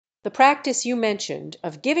The practice you mentioned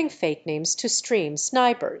of giving fake names to stream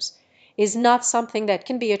snipers is not something that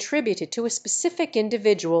can be attributed to a specific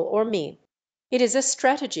individual or meme. It is a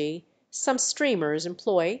strategy some streamers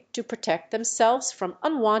employ to protect themselves from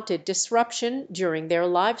unwanted disruption during their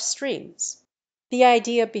live streams. The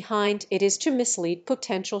idea behind it is to mislead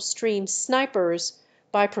potential stream snipers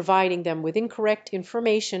by providing them with incorrect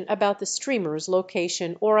information about the streamer's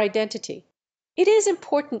location or identity. It is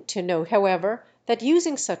important to note, however, that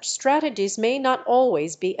using such strategies may not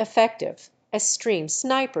always be effective, as stream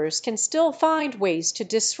snipers can still find ways to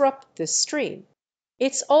disrupt the stream.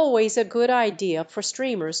 It's always a good idea for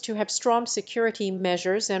streamers to have strong security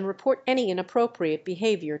measures and report any inappropriate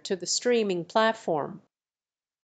behavior to the streaming platform.